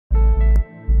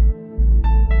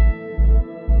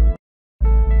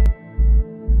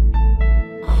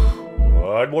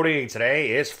Good morning.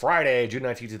 Today is Friday, June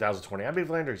 19, 2020. I'm Dave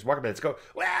Landry. Market minutes go.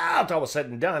 Well, it's all said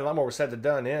and done. A lot more was said than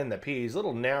done in the P's.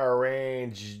 Little narrow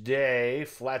range day.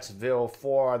 Flatsville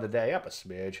for the day. Up a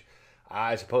smidge,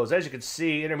 I suppose. As you can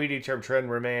see, intermediate term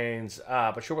trend remains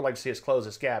up. But sure would like to see us close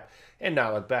this gap and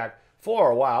not look back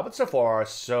for a while, but so far,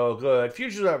 so good.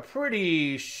 Futures are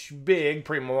pretty big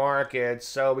pre-market,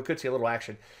 so we could see a little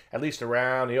action, at least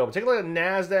around the open. Take a look at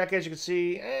NASDAQ, as you can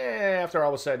see, after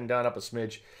all was said and done, up a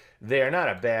smidge there. Not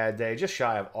a bad day, just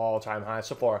shy of all-time high.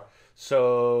 So far,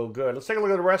 so good. Let's take a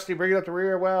look at the rest. Bring it up the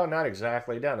rear. Well, not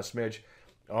exactly. Down a smidge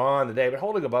on the day, but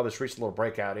holding above us, reached a little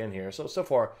breakout in here. So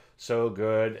far, so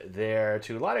good there,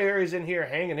 too. A lot of areas in here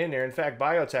hanging in there. In fact,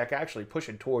 biotech actually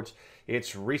pushing towards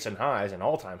its recent highs and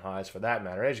all-time highs for that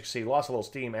matter. As you can see, lost a little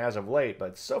steam as of late,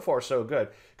 but so far, so good.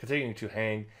 Continuing to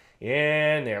hang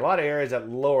in there. A lot of areas at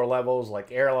lower levels,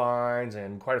 like airlines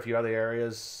and quite a few other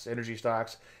areas, energy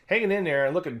stocks, hanging in there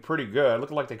and looking pretty good.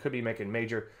 Looking like they could be making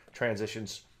major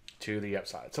transitions to the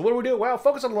upside. So what do we do? Well,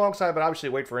 focus on the long side, but obviously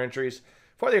wait for entries.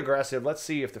 For the aggressive, let's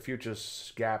see if the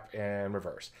futures gap and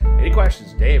reverse. Any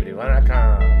questions?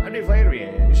 Dave@DaveLandry.com. I'm Dave Landry,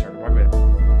 and you start the market.